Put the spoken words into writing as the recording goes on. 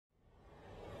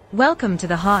Welcome to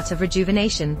the heart of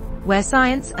rejuvenation, where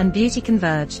science and beauty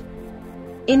converge.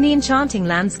 In the enchanting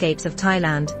landscapes of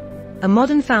Thailand, a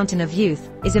modern fountain of youth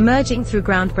is emerging through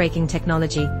groundbreaking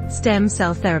technology, stem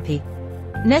cell therapy.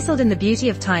 Nestled in the beauty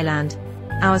of Thailand,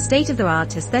 our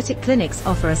state-of-the-art aesthetic clinics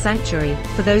offer a sanctuary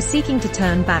for those seeking to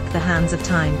turn back the hands of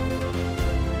time.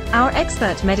 Our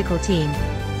expert medical team,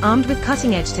 armed with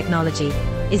cutting-edge technology,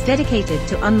 is dedicated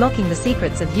to unlocking the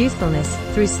secrets of youthfulness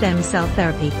through stem cell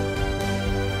therapy.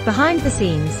 Behind the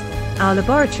scenes, our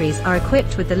laboratories are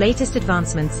equipped with the latest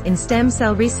advancements in stem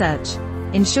cell research,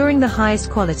 ensuring the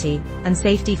highest quality and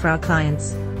safety for our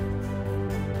clients.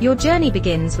 Your journey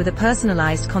begins with a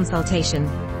personalized consultation,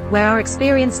 where our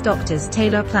experienced doctors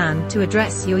tailor a plan to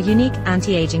address your unique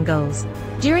anti-aging goals.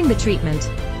 During the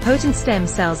treatment, potent stem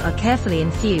cells are carefully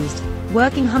infused,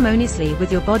 working harmoniously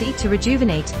with your body to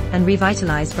rejuvenate and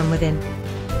revitalize from within.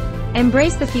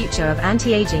 Embrace the future of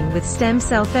anti-aging with stem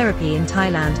cell therapy in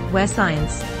Thailand, where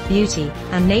science, beauty,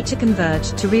 and nature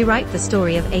converge to rewrite the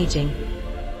story of aging.